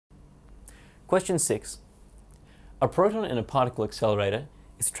Question 6. A proton in a particle accelerator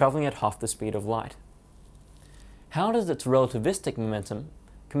is traveling at half the speed of light. How does its relativistic momentum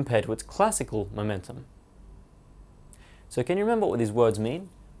compare to its classical momentum? So can you remember what these words mean?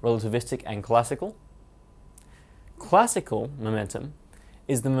 Relativistic and classical? Classical momentum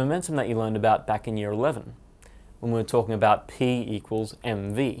is the momentum that you learned about back in year 11 when we were talking about P equals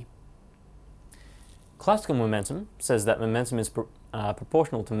mv. Classical momentum says that momentum is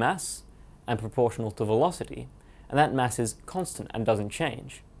proportional to mass and proportional to velocity, and that mass is constant and doesn't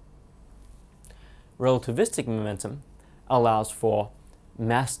change. Relativistic momentum allows for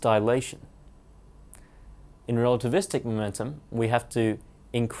mass dilation. In relativistic momentum, we have to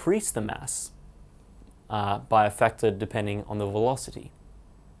increase the mass by a factor depending on the velocity.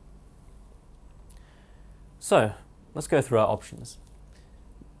 So, let's go through our options.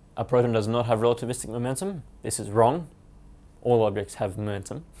 A proton does not have relativistic momentum. This is wrong. All objects have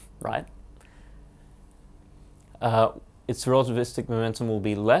momentum, right? Its relativistic momentum will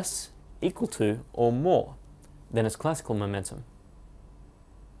be less, equal to, or more than its classical momentum.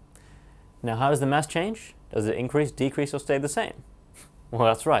 Now, how does the mass change? Does it increase, decrease, or stay the same? Well,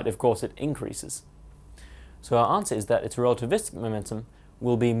 that's right, of course it increases. So our answer is that its relativistic momentum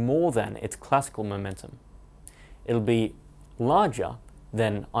will be more than its classical momentum. It'll be larger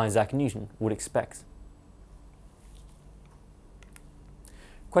than Isaac Newton would expect.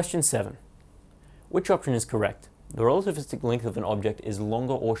 Question 7. Which option is correct? The relativistic length of an object is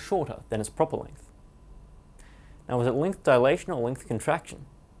longer or shorter than its proper length. Now, is it length dilation or length contraction?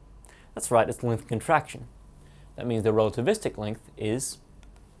 That's right, it's length contraction. That means the relativistic length is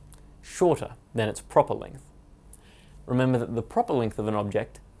shorter than its proper length. Remember that the proper length of an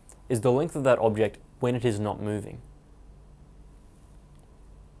object is the length of that object when it is not moving.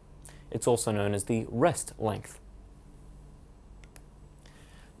 It's also known as the rest length.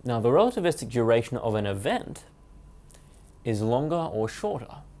 Now, the relativistic duration of an event is longer or shorter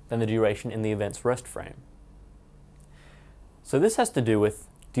than the duration in the event's rest frame. So this has to do with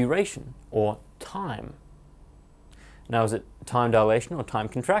duration, or time. Now, is it time dilation or time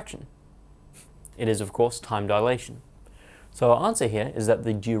contraction? It is, of course, time dilation. So our answer here is that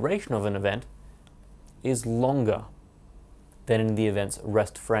the duration of an event is longer than in the event's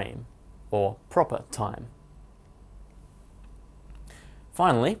rest frame, or proper time.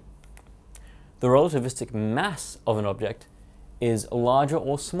 Finally, the relativistic mass of an object is larger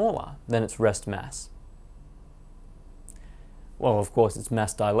or smaller than its rest mass. Well, of course, it's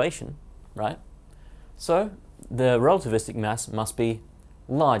mass dilation, right? So the relativistic mass must be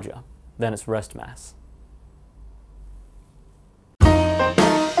larger than its rest mass.